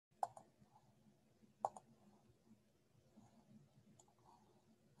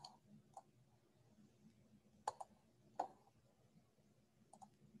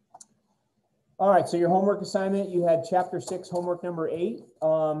All right, so your homework assignment, you had chapter 6, homework number 8.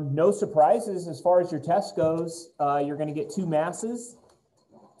 No surprises as far as your test goes. You're going to get 2 masses.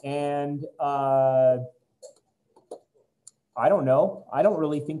 And I don't know. I don't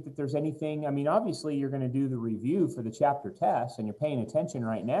really think that there's anything. I mean, obviously, you're going to do the review for the chapter test, and you're paying attention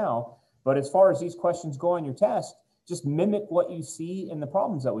right now. But as far as these questions go on your test, just mimic what you see in the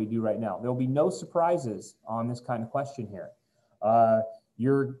problems that we do right now. There will be no surprises on this kind of question here.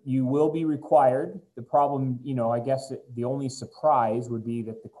 You will be required. The problem, I guess the only surprise would be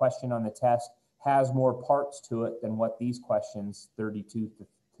that the question on the test has more parts to it than what these questions 32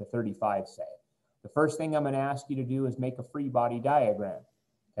 to 35 say. The first thing I'm going to ask you to do is make a free body diagram.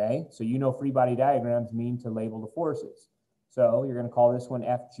 Okay, so free body diagrams mean to label the forces. So you're going to call this one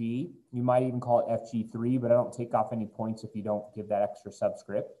FG. You might even call it FG3, but I don't take off any points if you don't give that extra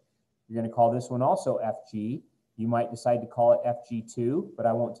subscript. You're going to call this one also FG. You might decide to call it FG2, but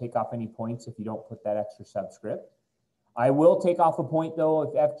I won't take off any points if you don't put that extra subscript. I will take off a point, though,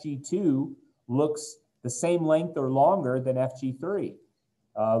 if FG2 looks the same length or longer than FG3.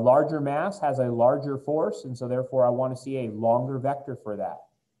 Larger mass has a larger force, and so therefore I want to see a longer vector for that.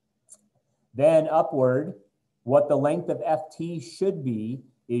 Then upward, what the length of FT should be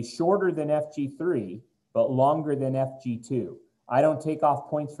is shorter than FG3, but longer than FG2. I don't take off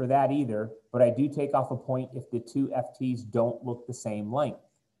points for that either, but I do take off a point if the 2 FTs don't look the same length.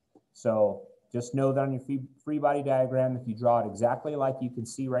 So just know that on your free body diagram, if you draw it exactly like you can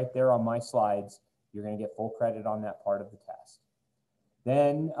see right there on my slides, you're going to get full credit on that part of the test.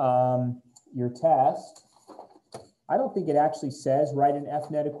 Then your test, I don't think it actually says write an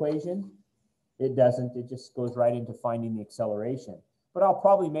F-net equation. It doesn't. It just goes right into finding the acceleration. But I'll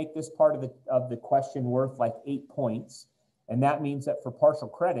probably make this part of the question worth like 8 points. And that means that for partial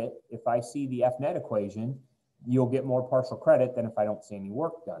credit, if I see the F-net equation, you'll get more partial credit than if I don't see any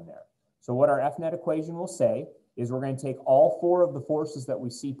work done there. So what our F-net equation will say is we're going to take all 4 of the forces that we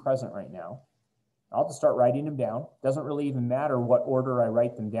see present right now. I'll just start writing them down. Doesn't really even matter what order I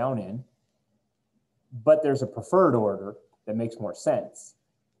write them down in, but there's a preferred order that makes more sense.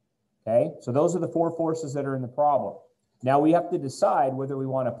 Okay, so those are the 4 forces that are in the problem. Now we have to decide whether we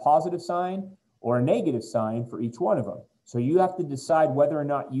want a positive sign or a negative sign for each one of them. So you have to decide whether or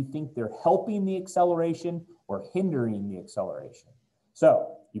not you think they're helping the acceleration or hindering the acceleration.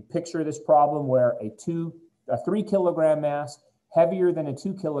 So you picture this problem where a 3 kilogram mass heavier than a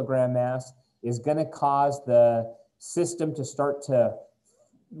 2 kilogram mass is going to cause the system to start to,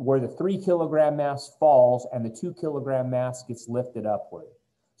 where the 3 kilogram mass falls and the 2 kilogram mass gets lifted upward.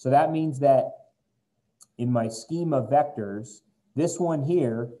 So that means that in my scheme of vectors, this one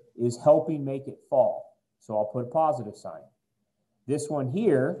here is helping make it fall. So I'll put a positive sign. This one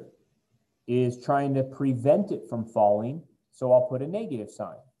here is trying to prevent it from falling. So I'll put a negative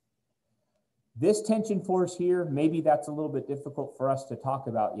sign. This tension force here, maybe that's a little bit difficult for us to talk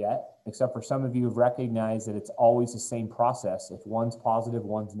about yet, except for some of you have recognized that it's always the same process. If one's positive,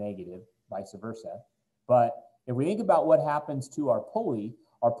 one's negative, vice versa. But if we think about what happens to our pulley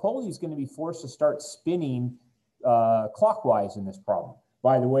is going to be forced to start spinning clockwise in this problem.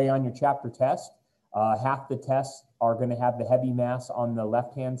 By the way, on your chapter test, half the tests are going to have the heavy mass on the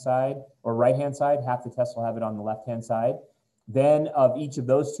left-hand side or right-hand side. Half the tests will have it on the left-hand side. Then of each of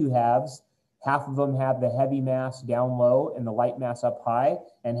those 2 halves, half of them have the heavy mass down low and the light mass up high,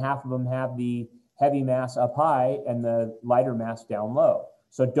 and half of them have the heavy mass up high and the lighter mass down low.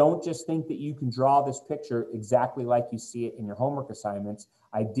 So don't just think that you can draw this picture exactly like you see it in your homework assignments.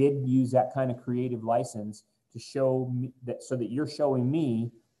 I did use that kind of creative license to show me that, so that you're showing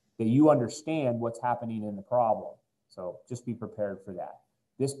me that you understand what's happening in the problem. So just be prepared for that.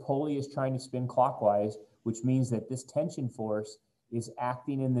 This pulley is trying to spin clockwise, which means that this tension force is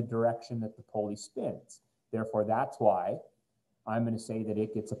acting in the direction that the pulley spins. Therefore, that's why I'm going to say that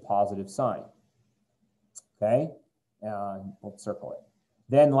it gets a positive sign. Okay, we'll circle it.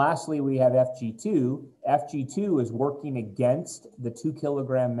 Then lastly, we have FG2. FG2 is working against the 2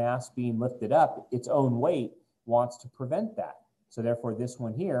 kilogram mass being lifted up. Its own weight wants to prevent that. So therefore, this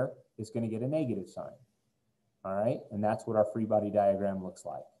one here is going to get a negative sign. All right, and that's what our free body diagram looks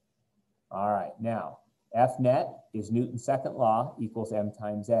like. All right, now, F-net is Newton's second law equals m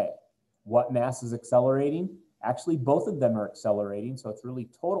times a. What mass is accelerating? Actually, both of them are accelerating, so it's really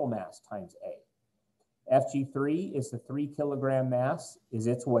total mass times a. FG3 is the 3 kilogram mass, is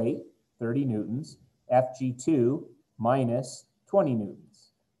its weight, 30 newtons. FG2 minus 20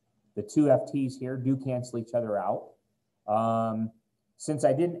 newtons. The 2 FTs here do cancel each other out. Since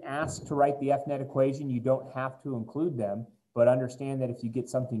I didn't ask to write the F-net equation, you don't have to include them, but understand that if you get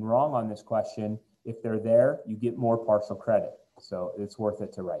something wrong on this question, if they're there, you get more partial credit. So it's worth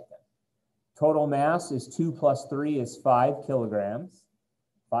it to write them. Total mass is 2 plus 3 is 5 kilograms.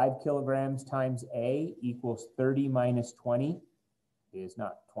 5 kilograms times A equals 30 minus 20 is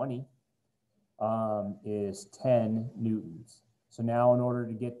not 20, is 10 newtons. So now in order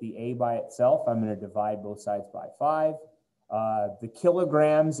to get the A by itself, I'm going to divide both sides by 5. The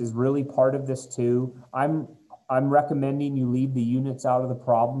kilograms is really part of this too. I'm recommending you leave the units out of the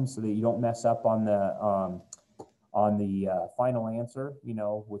problem so that you don't mess up on the final answer, you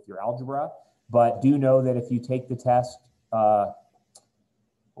know, with your algebra. But do know that if you take the test, hold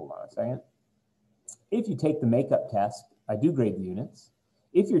on a second. If you take the makeup test, I do grade the units.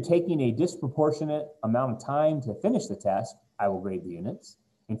 If you're taking a disproportionate amount of time to finish the test, I will grade the units.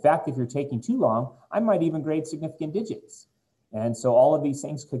 In fact, if you're taking too long, I might even grade significant digits. And so all of these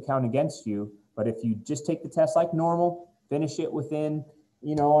things could count against you. But if you just take the test like normal, finish it within,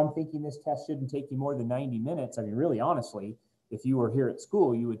 you know, I'm thinking this test shouldn't take you more than 90 minutes. I mean, really, honestly, if you were here at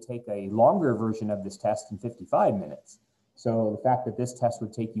school, you would take a longer version of this test in 55 minutes. So the fact that this test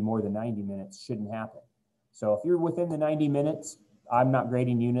would take you more than 90 minutes shouldn't happen. So if you're within the 90 minutes, I'm not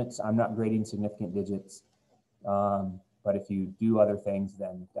grading units. I'm not grading significant digits. But if you do other things,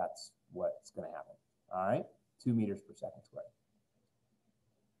 then that's what's going to happen. All right, 2 meters per second squared.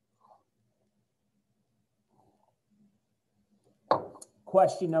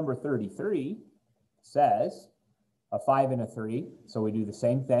 Question number 33 says a 5 and a 3. So we do the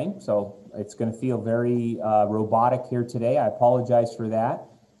same thing. So it's going to feel very robotic here today. I apologize for that.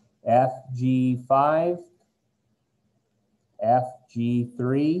 FG5,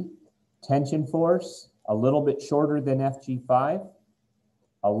 FG3, tension force, a little bit shorter than FG5,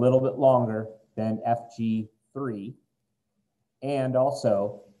 a little bit longer than FG3, and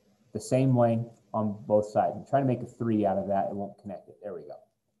also the same length on both sides. I'm trying to make a 3 out of that. It won't connect it. There we go.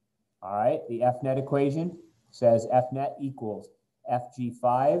 All right, the F net equation says F net equals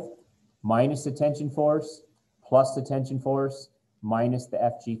FG5 minus the tension force plus the tension force minus the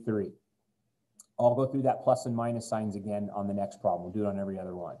FG3. I'll go through that plus and minus signs again on the next problem. We'll do it on every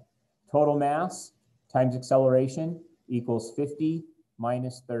other one. Total mass times acceleration equals 50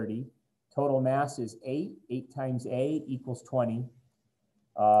 minus 30. Total mass is 8. 8 times A equals 20.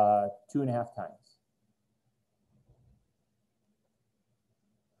 2.5 times.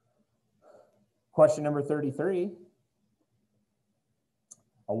 Question number 33.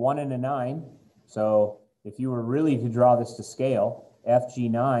 A 1 and a 9. So if you were really to draw this to scale,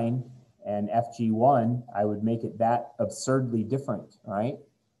 FG9 and FG1, I would make it that absurdly different, right?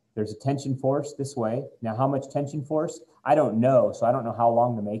 There's a tension force this way. Now, how much tension force? I don't know, so I don't know how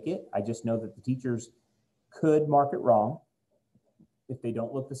long to make it. I just know that the teachers could mark it wrong if they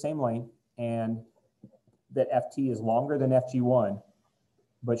don't look the same length, and that FT is longer than FG1,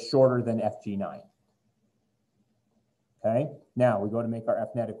 but shorter than FG9. Okay, now we go to make our F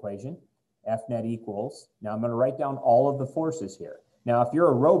net equation. F net equals, now I'm going to write down all of the forces here. Now, if you're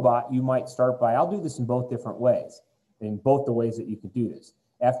a robot, you might start by, I'll do this in both different ways, in both the ways that you could do this.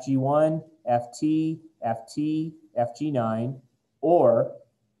 FG1, FT, FT, FG9, or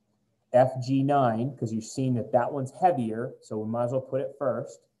FG9, because you've seen that that one's heavier, so we might as well put it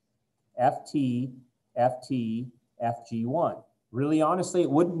first. FT, FT, FG1. Really, honestly, it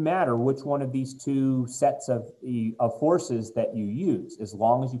wouldn't matter which one of these two sets of forces that you use, as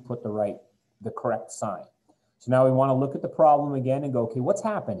long as you put the correct sign. So now we want to look at the problem again and go, okay, what's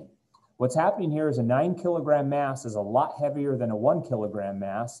happening? What's happening here is a 9 kilogram mass is a lot heavier than a 1 kilogram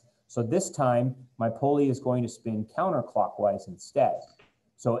mass. So this time, my pulley is going to spin counterclockwise instead.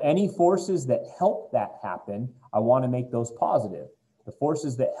 So any forces that help that happen, I want to make those positive. The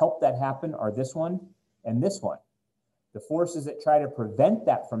forces that help that happen are this one and this one. The forces that try to prevent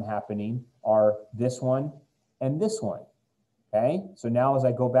that from happening are this one and this one. Okay, so now as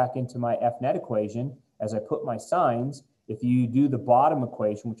I go back into my F net equation, as I put my signs, if you do the bottom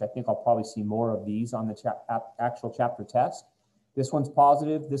equation, which I think I'll probably see more of these on the actual chapter test, this one's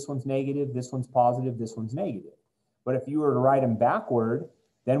positive, this one's negative, this one's positive, this one's negative. But if you were to write them backward,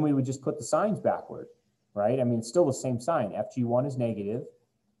 then we would just put the signs backward, right? I mean, it's still the same sign. FG1 is negative,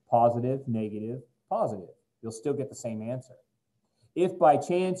 positive, negative, positive. You'll still get the same answer. If by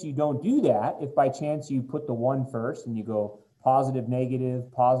chance you don't do that, if by chance you put the 1 first and you go positive, negative,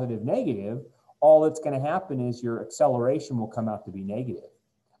 all that's going to happen is your acceleration will come out to be negative.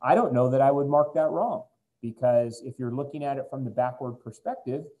 I don't know that I would mark that wrong, because if you're looking at it from the backward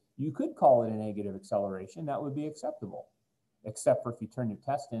perspective, you could call it a negative acceleration. That would be acceptable, except for if you turn your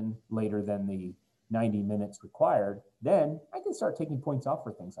test in later than the 90 minutes required, then I can start taking points off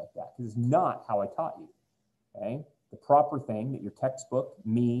for things like that, because it's not how I taught you. Okay, the proper thing that your textbook,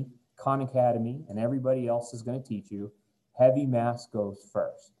 me, Khan Academy, and everybody else is going to teach you, heavy mass goes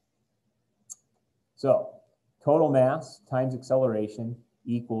first. So total mass times acceleration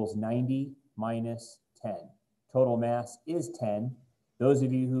equals 90 minus 10. Total mass is 10. Those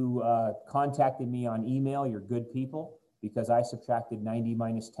of you who contacted me on email, you're good people, because I subtracted 90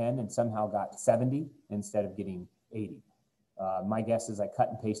 minus 10 and somehow got 70 instead of getting 80. My guess is I cut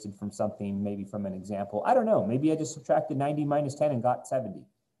and pasted from something, maybe from an example. I don't know. Maybe I just subtracted 90 minus 10 and got 70,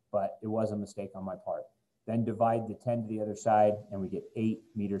 but it was a mistake on my part. Then divide the 10 to the other side, and we get 8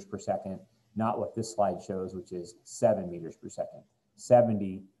 meters per second, not what this slide shows, which is 7 meters per second.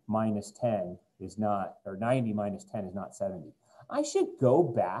 70 minus 10 is not, or 90 minus 10 is not 70. I should go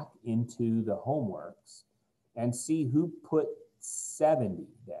back into the homeworks and see who put 70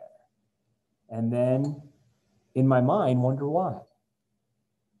 there. And then in my mind, wonder why.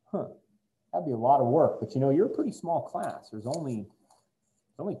 That'd be a lot of work, but you know, you're a pretty small class. There's only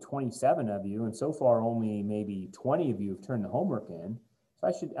 27 of you, and so far only maybe 20 of you have turned the homework in. So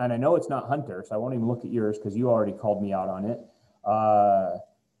I should, and I know it's not Hunter, so I won't even look at yours because you already called me out on it.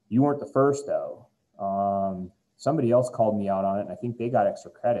 You weren't the first though. Somebody else called me out on it, and I think they got extra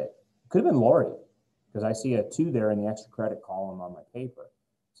credit. Could have been Lori, because I see a 2 there in the extra credit column on my paper.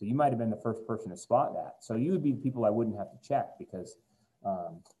 So you might have been the first person to spot that. So you would be the people I wouldn't have to check, because,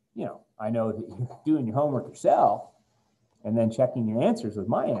 you know, I know that you're doing your homework yourself and then checking your answers with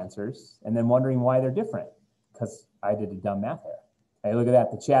my answers and then wondering why they're different, because I did a dumb math there. Hey, look at that.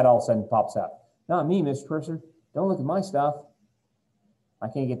 The chat all of a sudden pops up. Not me, Mr. Purser. Don't look at my stuff. I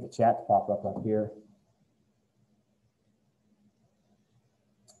can't get the chat to pop up here.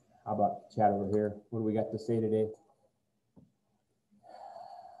 How about the chat over here? What do we got to say today?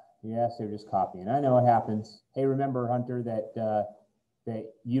 Yes, they're just copying. I know it happens. Hey, remember, Hunter, that that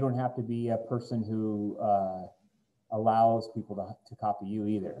you don't have to be a person who allows people to copy you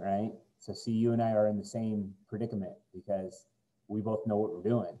either, right? So see, you and I are in the same predicament because we both know what we're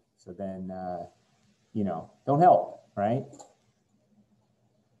doing. So then, you know, don't help, right?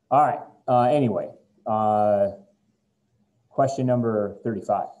 All right. Anyway, question number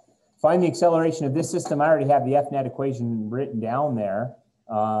 35. Find the acceleration of this system. I already have the FNet equation written down there.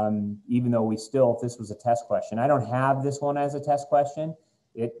 Even though we still, if this was a test question, I don't have this one as a test question.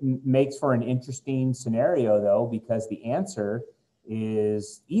 It makes for an interesting scenario though, because the answer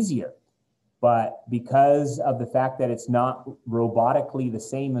is easier. But because of the fact that it's not robotically the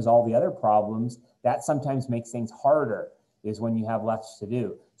same as all the other problems, that sometimes makes things harder, is when you have less to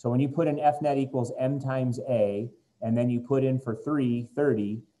do. So when you put in FNet equals M times A, and then you put in for 3,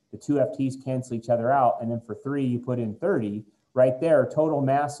 30, the two FTs cancel each other out. And then for 3, you put in 30. Right there, total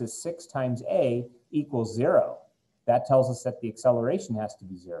mass is 6 times A equals 0. That tells us that the acceleration has to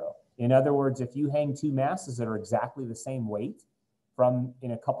be 0. In other words, if you hang two masses that are exactly the same weight from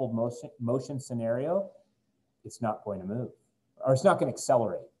in a coupled motion scenario, it's not going to move, or it's not going to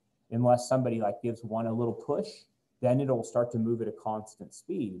accelerate unless somebody like gives one a little push. Then it'll start to move at a constant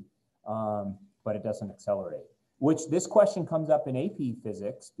speed, but it doesn't accelerate. Which this question comes up in AP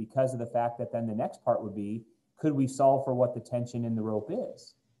physics because of the fact that then the next part would be, could we solve for what the tension in the rope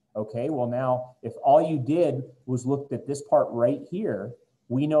is? Okay, well now, if all you did was looked at this part right here,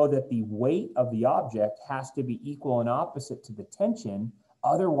 we know that the weight of the object has to be equal and opposite to the tension,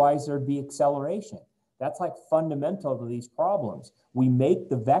 otherwise there'd be acceleration. That's like fundamental to these problems. We make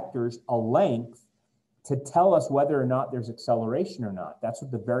the vectors a length to tell us whether or not there's acceleration or not. That's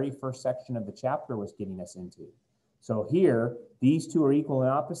what the very first section of the chapter was getting us into. So here, these two are equal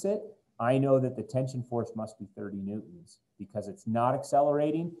and opposite. I know that the tension force must be 30 newtons because it's not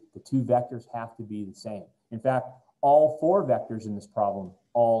accelerating. The two vectors have to be the same. In fact, all 4 vectors in this problem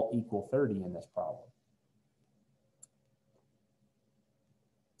all equal 30 in this problem.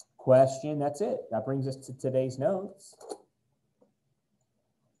 Question, that's it. That brings us to today's notes.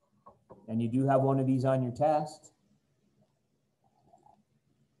 And you do have one of these on your test.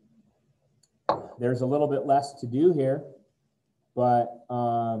 There's a little bit less to do here, but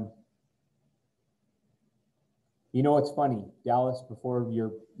you know what's funny, Dallas, before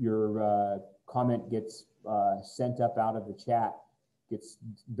your comment gets sent up out of the chat, gets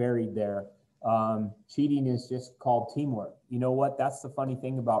buried there, cheating is just called teamwork. You know what? That's the funny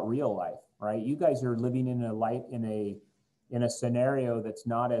thing about real life, right? You guys are living in a scenario that's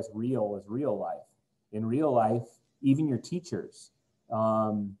not as real life. In real life, even your teachers,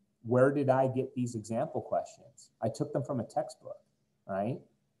 where did I get these example questions? I took them from a textbook, right?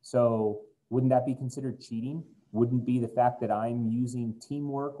 So wouldn't that be considered cheating? Wouldn't be the fact that I'm using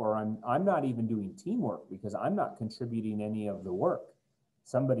teamwork, or I'm not even doing teamwork because I'm not contributing any of the work.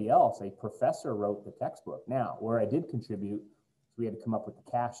 Somebody else, a professor, wrote the textbook. Now, where I did contribute, we had to come up with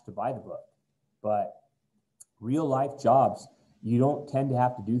the cash to buy the book. But real life jobs, you don't tend to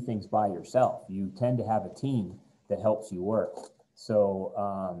have to do things by yourself. You tend to have a team that helps you work. So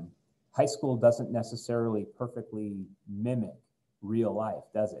high school doesn't necessarily perfectly mimic real life,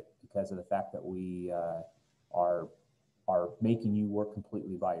 does it? Because of the fact that we are making you work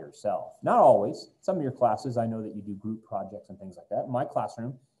completely by yourself. Not always. Some of your classes, I know that you do group projects and things like that. In my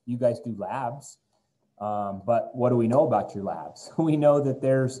classroom, you guys do labs. But what do we know about your labs? We know that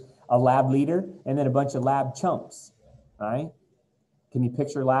there's a lab leader and then a bunch of lab chumps, right? Can you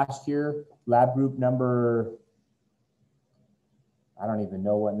picture last year, lab group number, I don't even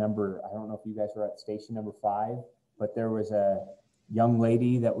know what number, I don't know if you guys were at station number 5, but there was a young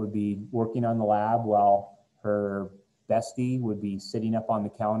lady that would be working on the lab while her bestie would be sitting up on the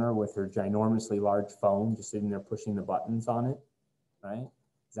counter with her ginormously large phone, just sitting there pushing the buttons on it, right?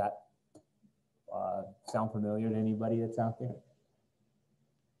 Does that sound familiar to anybody that's out there?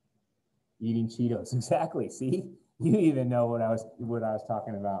 Eating Cheetos, exactly. See, you even know what I was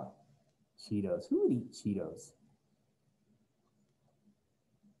talking about. Cheetos. Who would eat Cheetos?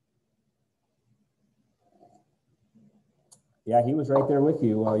 Yeah, he was right there with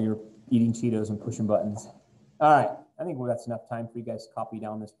you while you're eating Cheetos and pushing buttons. All right, I think that's enough time for you guys to copy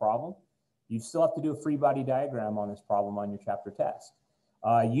down this problem. You still have to do a free body diagram on this problem on your chapter test.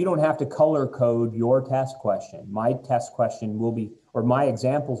 You don't have to color code your test question. My test question will be, or my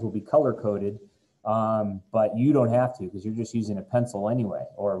examples will be color coded, but you don't have to because you're just using a pencil anyway,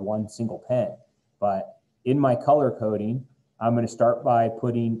 or one single pen. But in my color coding, I'm going to start by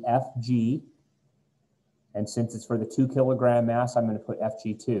putting FG, and since it's for the 2 kilogram mass, I'm going to put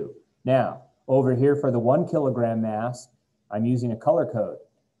FG2. Now, over here for the 1 kilogram mass, I'm using a color code.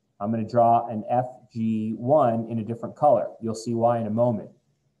 I'm going to draw an FG1 in a different color. You'll see why in a moment.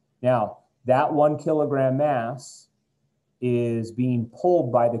 Now, that 1 kilogram mass is being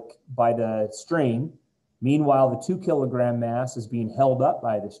pulled by the string. Meanwhile, the 2 kilogram mass is being held up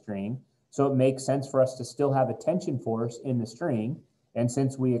by the string. So it makes sense for us to still have a tension force in the string. And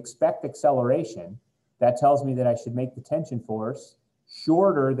since we expect acceleration, that tells me that I should make the tension force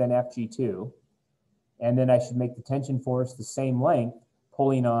shorter than FG2. And then I should make the tension force the same length,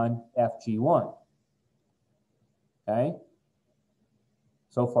 pulling on FG1. Okay?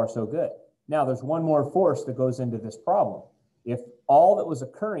 So far, so good. Now, there's one more force that goes into this problem. If all that was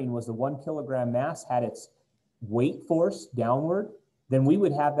occurring was the 1 kilogram mass had its weight force downward, then we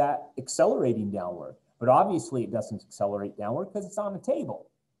would have that accelerating downward. But obviously, it doesn't accelerate downward because it's on a table.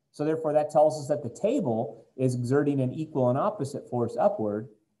 So therefore, that tells us that the table is exerting an equal and opposite force upward,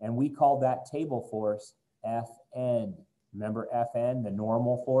 and we call that table force Fn. Remember Fn, the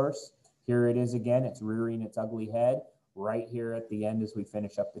normal force? Here it is again. It's rearing its ugly head right here at the end as we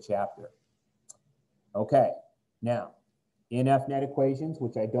finish up the chapter. Okay, now, in F-net equations,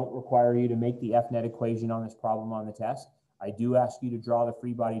 which I don't require you to make the F-net equation on this problem on the test, I do ask you to draw the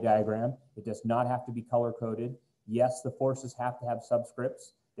free body diagram. It does not have to be color-coded. Yes, the forces have to have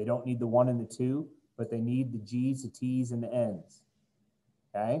subscripts. They don't need the 1 and the 2, but they need the G's, the T's, and the N's.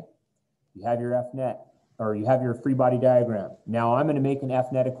 Okay? You have your F-net, or you have your free body diagram. Now I'm going to make an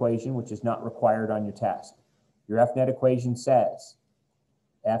F-net equation, which is not required on your test. Your F-net equation says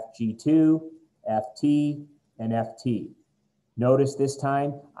FG2, FT, and FT. Notice this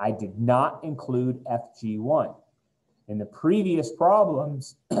time I did not include FG1. In the previous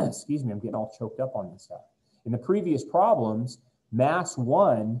problems, excuse me, I'm getting all choked up on this stuff. In the previous problems, mass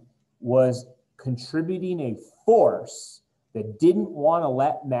 1 was contributing a force that didn't want to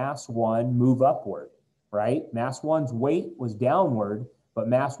let mass 1 move upward, right? Mass 1's weight was downward, but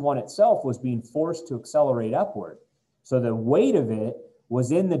mass 1 itself was being forced to accelerate upward. So the weight of it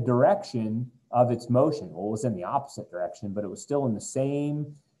was in the direction of its motion. Well, it was in the opposite direction, but it was still in the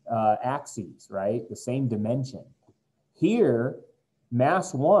same axes, right? The same dimension. Here,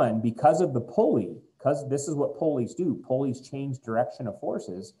 mass 1, because of the pulley, because this is what pulleys do, pulleys change direction of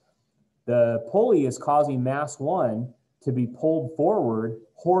forces, the pulley is causing mass 1 to be pulled forward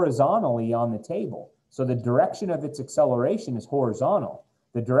horizontally on the table. So the direction of its acceleration is horizontal.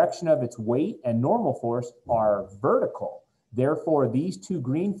 The direction of its weight and normal force are vertical. Therefore, these two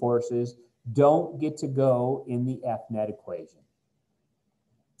green forces don't get to go in the F-net equation.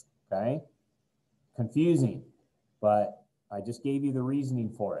 Okay? Confusing, but I just gave you the reasoning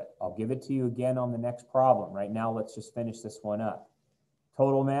for it. I'll give it to you again on the next problem. Right now, let's just finish this one up.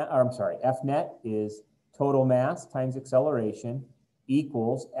 Total mass, or I'm sorry, F-net is total mass times acceleration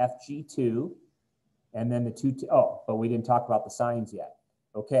equals FG2, and then the but we didn't talk about the signs yet.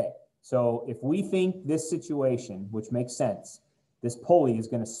 Okay, so if we think this situation, which makes sense, this pulley is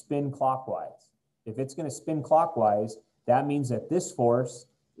going to spin clockwise. If it's going to spin clockwise, that means that this force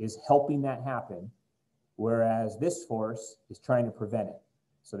is helping that happen. whereas this force is trying to prevent it.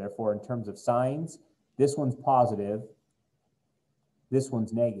 So therefore, in terms of signs, this one's positive, this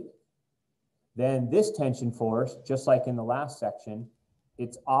one's negative. Then this tension force, just like in the last section,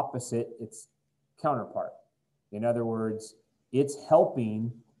 it's opposite its counterpart. In other words, it's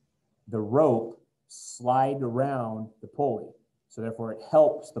helping the rope slide around the pulley. So therefore, it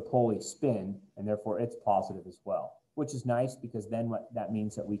helps the pulley spin, and therefore it's positive as well, which is nice because then what that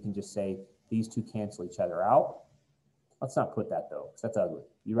means that we can just say these two cancel each other out. Let's not put that though, because that's ugly.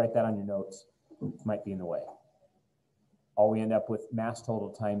 You write that on your notes, it might be in the way. All we end up with mass total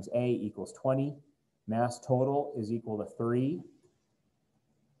times A equals 20. Mass total is equal to 3.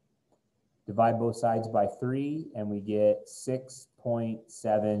 Divide both sides by 3, and we get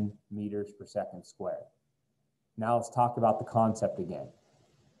 6.7 meters per second squared. Now let's talk about the concept again.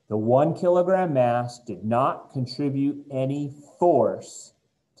 The 1 kilogram mass did not contribute any force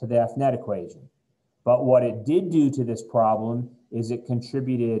to the F-net equation. But what it did do to this problem is it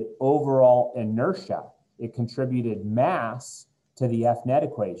contributed overall inertia. It contributed mass to the F-net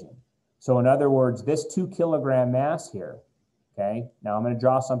equation. So in other words, this 2 kilogram mass here, okay, now I'm going to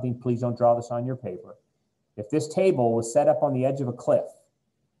draw something. Please don't draw this on your paper. If this table was set up on the edge of a cliff,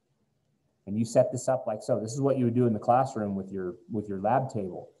 and you set this up like so, this is what you would do in the classroom with your lab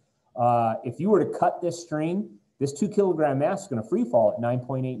table. If you were to cut this string, this 2 kilogram mass is going to free fall at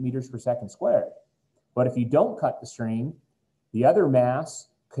 9.8 meters per second squared. But if you don't cut the string, the other mass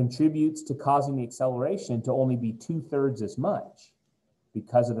contributes to causing the acceleration to only be 2/3 as much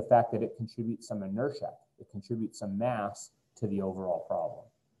because of the fact that it contributes some inertia. It contributes some mass to the overall problem.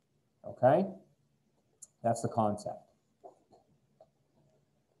 Okay? That's the concept.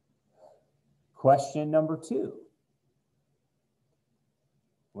 Question number 2.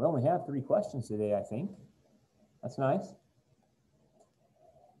 We only have 3 questions today, I think. That's nice.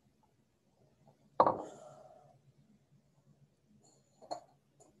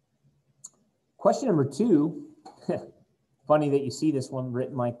 Question number 2, funny that you see this one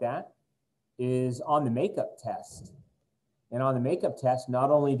written like that, is on the makeup test. And on the makeup test, not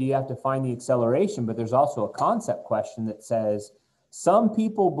only do you have to find the acceleration, but there's also a concept question that says, some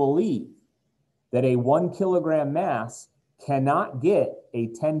people believe that a 1 kilogram mass cannot get a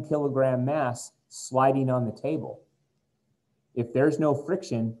 10 kilogram mass sliding on the table. If there's no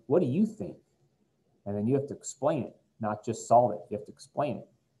friction, what do you think? And then you have to explain it, not just solve it. You have to explain it.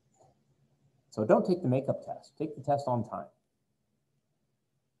 So don't take the makeup test. Take the test on time.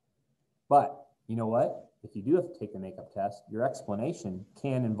 But you know what? If you do have to take the makeup test, your explanation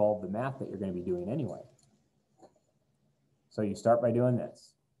can involve the math that you're going to be doing anyway. So you start by doing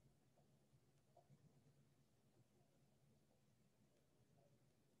this.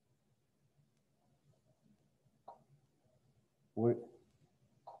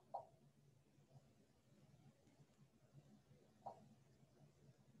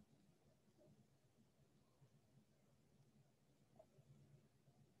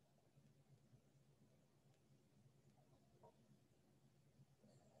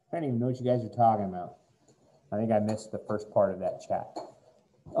 I don't even know what you guys are talking about. I think I missed the first part of that chat.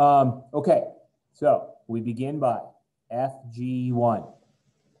 Okay, so we begin by FG1.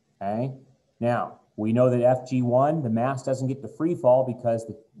 Okay, now we know that FG1, the mass doesn't get to free fall because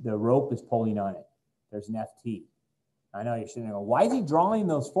the rope is pulling on it. There's an FT. I know you're sitting there going, why is he drawing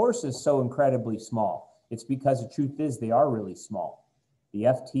those forces so incredibly small? It's because the truth is they are really small. The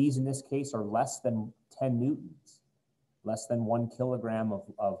FTs in this case are less than 10 newtons. Less than 1 kilogram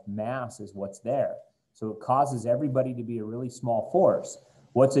of mass is what's there. So it causes everybody to be a really small force.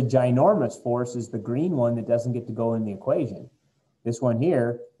 What's a ginormous force is the green one that doesn't get to go in the equation. This one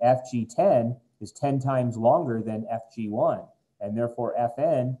here, FG10, is 10 times longer than FG1, and therefore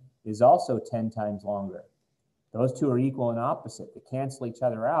FN is also 10 times longer. Those two are equal and opposite. They cancel each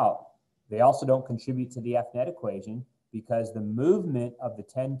other out. They also don't contribute to the F-net equation because the movement of the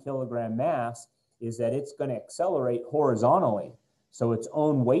 10 kilogram mass is that it's going to accelerate horizontally. So its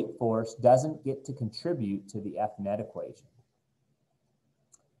own weight force doesn't get to contribute to the F-net equation.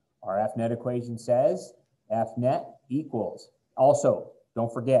 Our F-net equation says F-net equals. Also,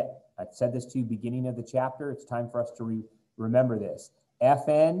 don't forget, I said this to you beginning of the chapter. It's time for us to remember this.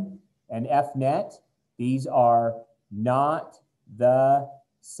 Fn and F-net, these are not the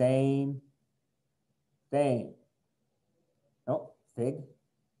same thing. No, fig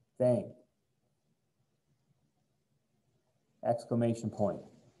thing. Exclamation point.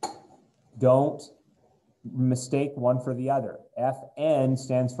 Don't mistake one for the other. Fn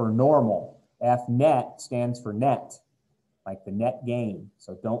stands for normal. F-net stands for net, like the net gain.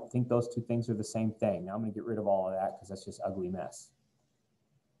 So don't think those two things are the same thing. Now I'm going to get rid of all of that because that's just ugly mess.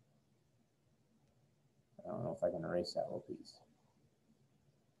 I don't know if I can erase that little piece.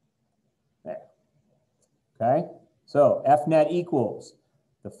 There. Okay, so F net equals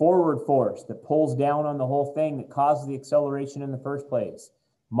the forward force that pulls down on the whole thing that causes the acceleration in the first place,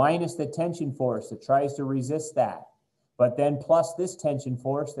 minus the tension force that tries to resist that, but then plus this tension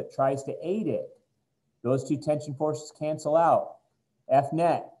force that tries to aid it. Those two tension forces cancel out. F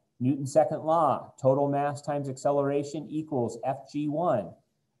net, Newton's second law, total mass times acceleration equals Fg1.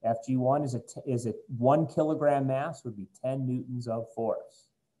 Fg1 is a 1 kilogram mass would be 10 newtons of force.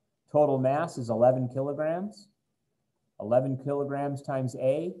 Total mass is 11 kilograms. 11 kilograms times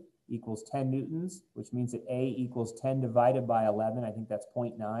A equals 10 newtons, which means that A equals 10 divided by 11. I think that's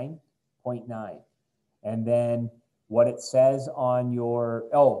 0.9. And then what it says on your,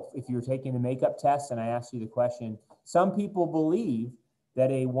 if you're taking the makeup test and I asked you the question, some people believe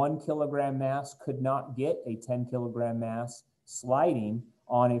that a 1 kilogram mass could not get a 10 kilogram mass sliding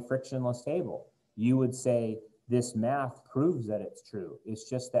on a frictionless table. You would say this math proves that it's true. It's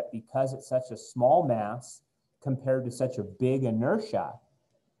just that because it's such a small mass compared to such a big inertia,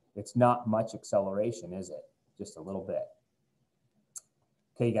 it's not much acceleration, is it? Just a little bit.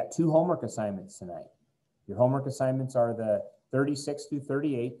 Okay, you got 2 homework assignments tonight. Your homework assignments are the 36 through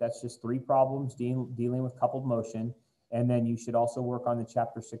 38. That's just 3 problems dealing with coupled motion. And then you should also work on the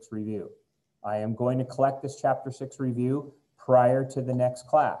chapter 6 review. I am going to collect this chapter 6 review prior to the next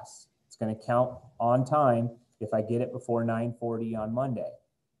class. It's going to count on time if I get it before 9:40 on Monday.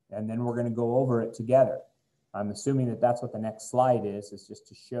 And then we're going to go over it together. I'm assuming that that's what the next slide is just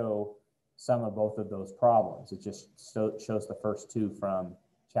to show some of both of those problems. It just shows the first 2 from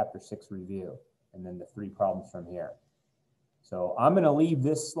chapter 6 review and then the 3 problems from here. So I'm going to leave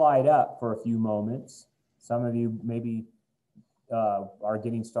this slide up for a few moments. Some of you maybe are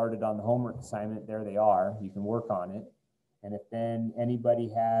getting started on the homework assignment. There they are. You can work on it. And if then anybody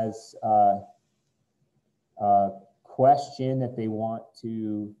has a question that they want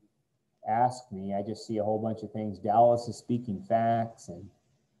to ask me, I just see a whole bunch of things. Dallas is speaking facts, and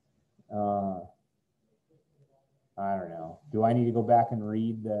I don't know. Do I need to go back and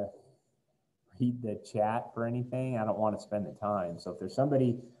read the chat for anything? I don't want to spend the time. So if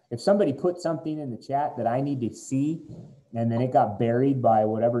somebody put something in the chat that I need to see, and then it got buried by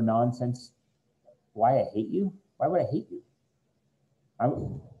whatever nonsense, why I hate you? Why would I hate you?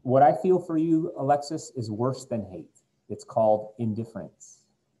 What I feel for you, Alexis, is worse than hate. It's called indifference,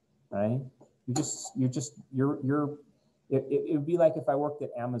 right? It would be like if I worked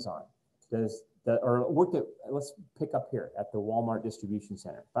at Amazon, or worked at, let's pick up here at the Walmart distribution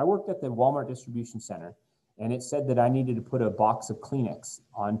center. If I worked at the Walmart distribution center and it said that I needed to put a box of Kleenex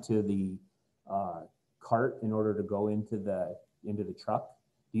onto the cart in order to go into the truck,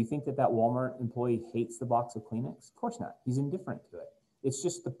 do you think that Walmart employee hates the box of Kleenex? Of course not. He's indifferent to it. It's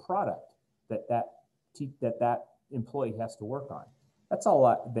just the product that employee has to work on. That's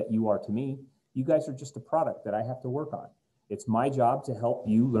all that you are to me. You guys are just a product that I have to work on. It's my job to help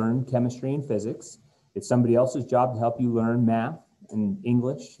you learn chemistry and physics. It's somebody else's job to help you learn math and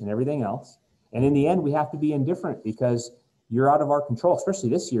English and everything else. And in the end, we have to be indifferent because you're out of our control, especially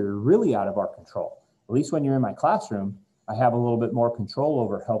this year, you're really out of our control. At least when you're in my classroom, I have a little bit more control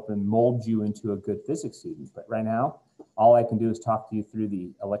over helping mold you into a good physics student. But right now, all I can do is talk to you through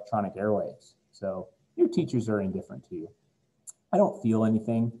the electronic airwaves. So your teachers are indifferent to you. I don't feel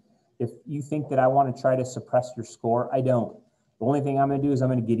anything. If you think that I want to try to suppress your score, I don't. The only thing I'm going to do is I'm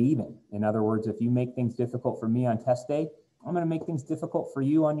going to get even. In other words, if you make things difficult for me on test day, I'm going to make things difficult for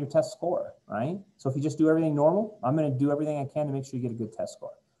you on your test score, right? So if you just do everything normal, I'm going to do everything I can to make sure you get a good test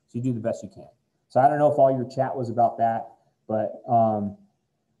score. So you do the best you can. So I don't know if all your chat was about that, but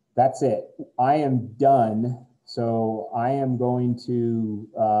that's it. I am done. So I am going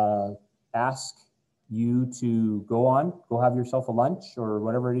to ask you to go have yourself a lunch or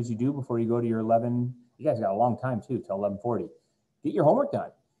whatever it is you do before you go to your 11. You guys got a long time too, till 11:40. Get your homework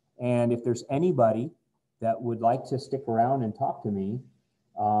done. And if there's anybody that would like to stick around and talk to me,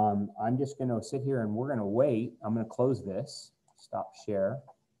 I'm just going to sit here and we're going to wait. I'm going to close this, stop share,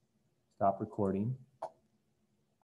 stop recording.